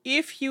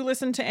If you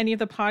listened to any of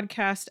the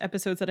podcast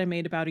episodes that I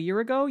made about a year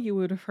ago, you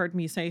would have heard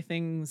me say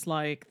things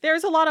like,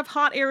 there's a lot of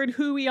hot air and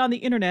hooey on the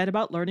internet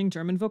about learning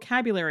German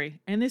vocabulary.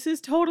 And this is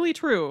totally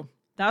true.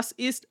 Das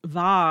ist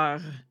wahr.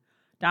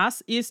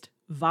 Das ist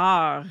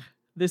wahr.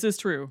 This is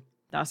true.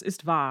 Das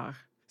ist wahr.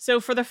 So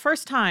for the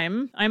first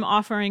time, I'm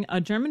offering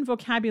a German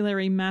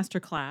vocabulary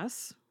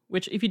masterclass,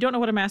 which if you don't know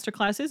what a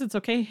masterclass is, it's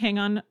okay. Hang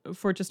on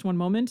for just one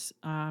moment,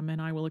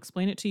 and I will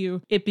explain it to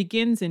you. It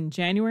begins in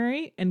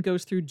January and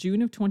goes through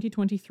June of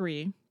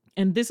 2023.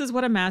 And this is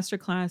what a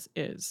masterclass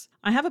is.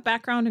 I have a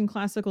background in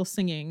classical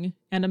singing,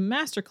 and a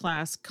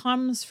masterclass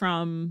comes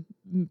from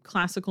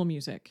classical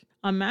music.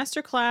 A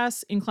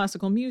masterclass in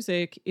classical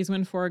music is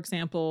when, for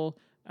example,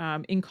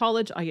 in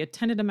college, I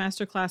attended a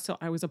masterclass, so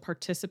I was a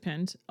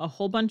participant. A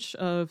whole bunch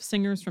of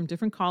singers from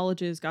different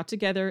colleges got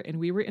together, and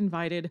we were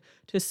invited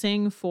to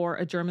sing for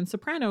a German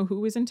soprano who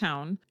was in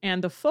town,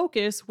 and the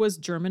focus was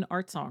German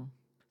art song.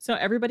 So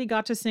everybody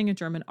got to sing a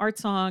German art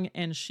song,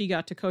 and she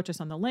got to coach us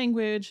on the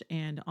language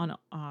and on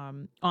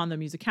the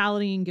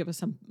musicality and give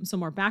us some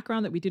more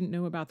background that we didn't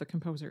know about the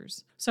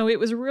composers. So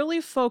it was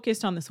really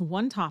focused on this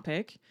one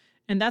topic.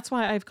 And that's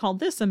why I've called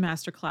this a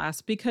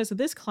masterclass, because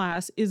this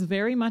class is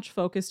very much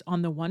focused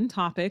on the one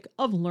topic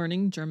of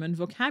learning German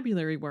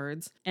vocabulary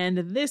words. And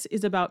this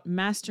is about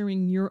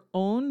mastering your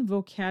own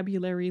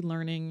vocabulary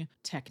learning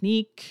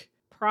technique,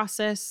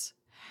 process,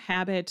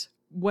 habit,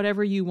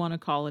 whatever you want to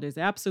call it is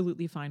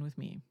absolutely fine with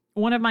me.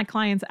 One of my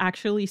clients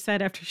actually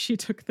said after she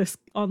took this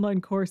online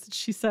course,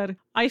 she said,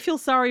 I feel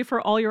sorry for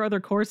all your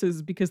other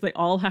courses because they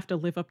all have to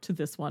live up to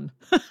this one.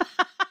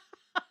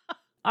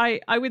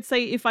 I would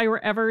say if I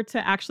were ever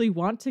to actually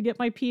want to get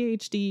my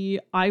PhD,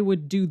 I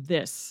would do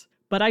this.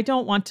 But I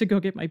don't want to go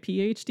get my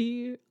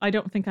PhD. I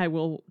don't think I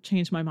will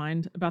change my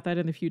mind about that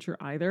in the future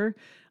either.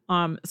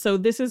 So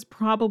this is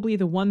probably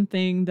the one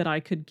thing that I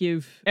could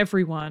give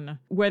everyone,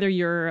 whether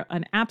you're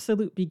an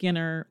absolute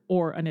beginner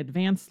or an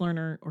advanced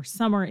learner or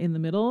somewhere in the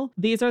middle.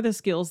 These are the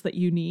skills that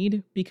you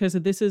need because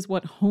this is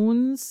what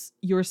hones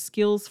your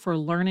skills for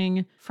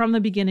learning from the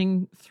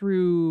beginning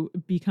through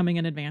becoming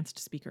an advanced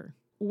speaker.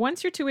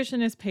 Once your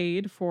tuition is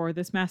paid for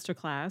this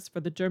masterclass, for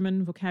the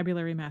German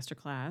Vocabulary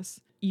Masterclass,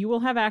 you will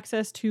have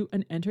access to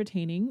an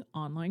entertaining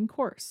online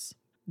course.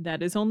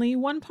 That is only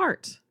one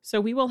part.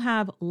 So we will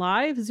have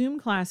live Zoom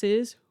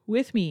classes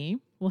with me.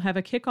 We'll have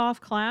a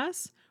kickoff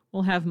class.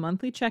 We'll have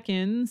monthly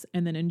check-ins.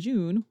 And then in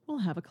June, we'll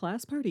have a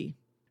class party.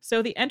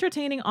 So the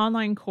entertaining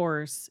online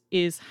course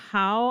is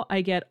how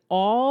I get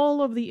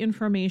all of the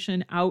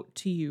information out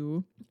to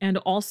you. And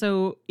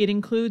also it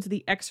includes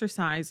the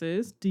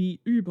exercises, die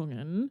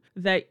Übungen,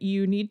 that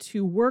you need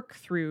to work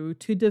through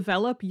to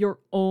develop your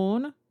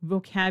own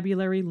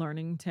vocabulary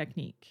learning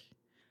technique.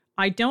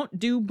 I don't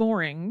do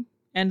boring,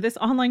 and this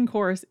online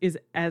course is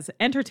as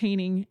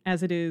entertaining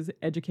as it is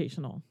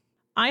educational.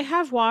 I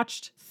have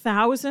watched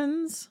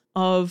thousands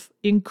of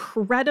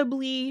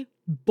incredibly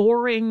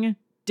boring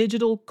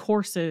digital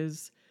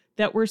courses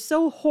that were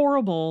so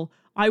horrible,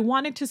 I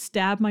wanted to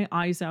stab my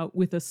eyes out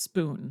with a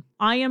spoon.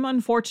 I am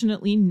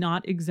unfortunately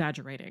not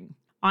exaggerating.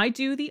 I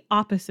do the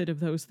opposite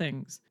of those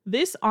things.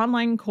 This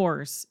online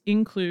course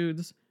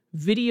includes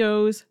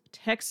videos,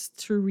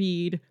 texts to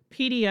read,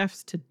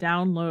 PDFs to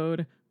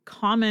download,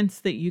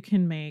 comments that you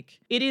can make.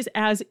 It is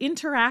as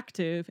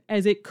interactive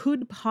as it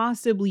could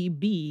possibly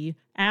be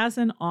as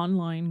an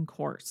online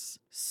course.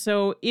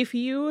 So if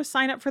you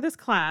sign up for this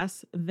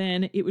class,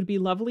 then it would be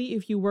lovely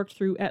if you worked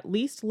through at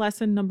least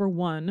lesson number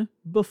 1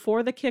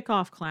 before the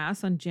kickoff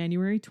class on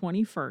January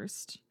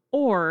 21st.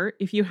 Or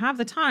if you have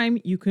the time,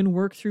 you can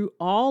work through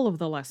all of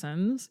the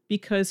lessons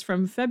because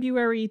from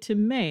February to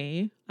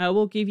May, I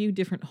will give you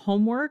different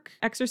homework,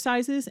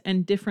 exercises,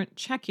 and different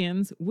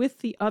check-ins with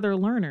the other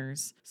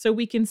learners so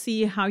we can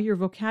see how your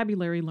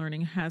vocabulary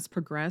learning has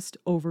progressed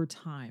over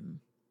time.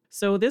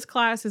 So this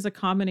class is a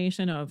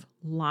combination of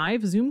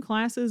live Zoom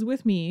classes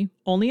with me,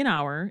 only an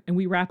hour, and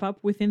we wrap up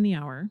within the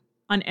hour,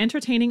 an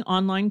entertaining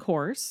online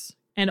course,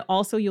 and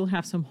also you'll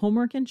have some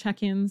homework and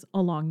check-ins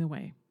along the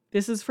way.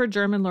 This is for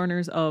German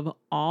learners of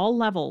all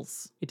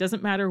levels. It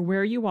doesn't matter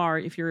where you are,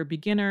 if you're a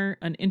beginner,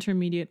 an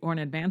intermediate, or an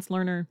advanced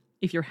learner.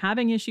 If you're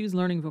having issues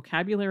learning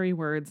vocabulary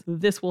words,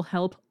 this will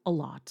help a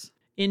lot.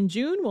 In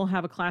June, we'll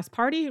have a class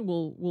party.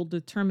 We'll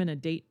determine a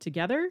date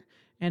together,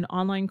 and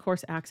online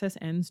course access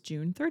ends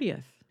June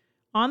 30th.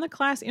 On the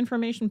class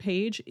information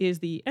page is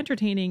the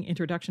entertaining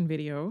introduction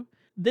video.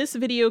 This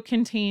video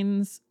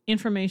contains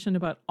information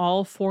about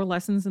all 4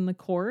 lessons in the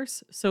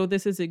course, so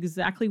this is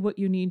exactly what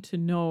you need to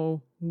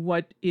know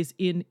what is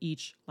in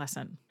each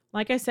lesson.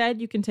 Like I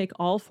said, you can take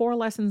all 4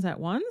 lessons at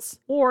once,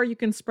 or you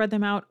can spread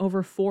them out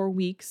over 4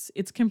 weeks.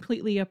 It's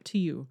completely up to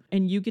you,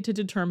 and you get to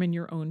determine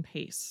your own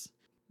pace.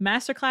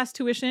 Masterclass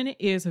tuition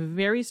is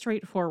very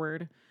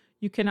straightforward.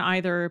 You can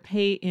either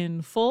pay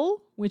in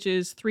full, which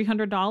is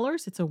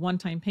 $300, it's a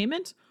one-time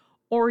payment,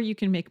 or you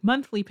can make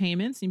monthly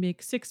payments. You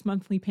make 6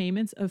 monthly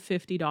payments of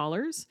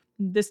 $50.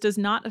 This does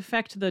not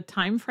affect the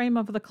time frame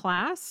of the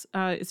class.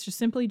 It's just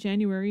simply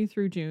January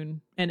through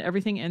June, and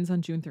everything ends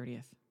on June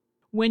 30th.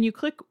 When you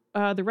click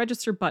the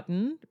register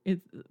button,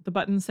 the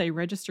buttons say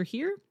register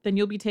here, then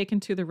you'll be taken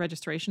to the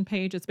registration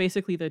page. It's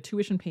basically the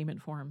tuition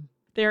payment form.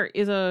 There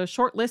is a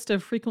short list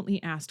of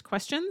frequently asked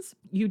questions.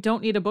 You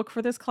don't need a book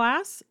for this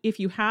class. If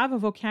you have a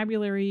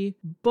vocabulary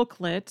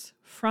booklet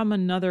from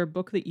another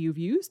book that you've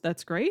used,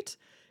 that's great.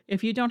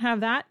 If you don't have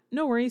that,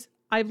 no worries.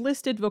 I've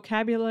listed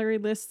vocabulary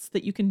lists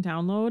that you can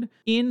download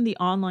in the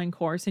online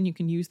course, and you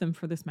can use them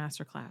for this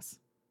masterclass.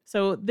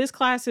 So this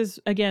class is,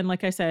 again,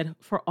 like I said,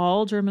 for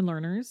all German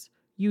learners.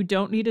 You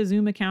don't need a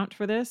Zoom account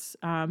for this,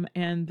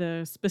 and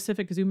the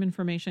specific Zoom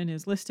information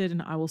is listed,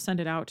 and I will send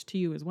it out to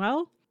you as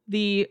well.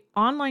 The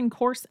online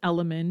course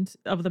element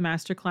of the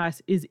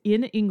masterclass is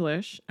in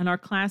English, and our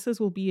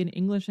classes will be in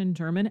English and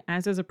German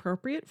as is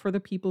appropriate for the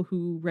people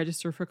who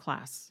register for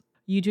class.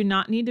 You do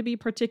not need to be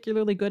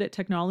particularly good at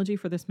technology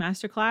for this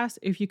masterclass.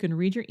 If you can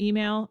read your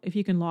email, if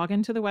you can log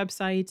into the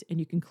website and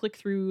you can click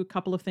through a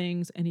couple of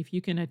things, and if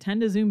you can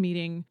attend a Zoom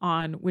meeting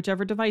on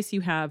whichever device you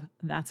have,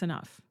 that's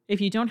enough.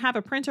 If you don't have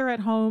a printer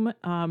at home,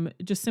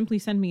 just simply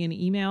send me an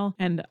email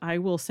and I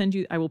will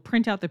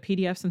print out the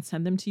PDFs and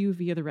send them to you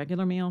via the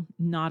regular mail.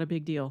 Not a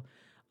big deal.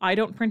 I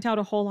don't print out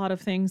a whole lot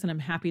of things, and I'm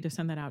happy to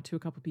send that out to a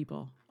couple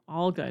people.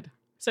 All good.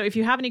 So if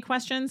you have any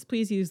questions,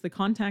 please use the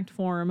contact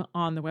form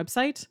on the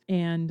website,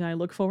 and I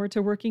look forward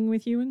to working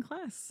with you in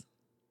class.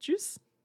 Tschüss.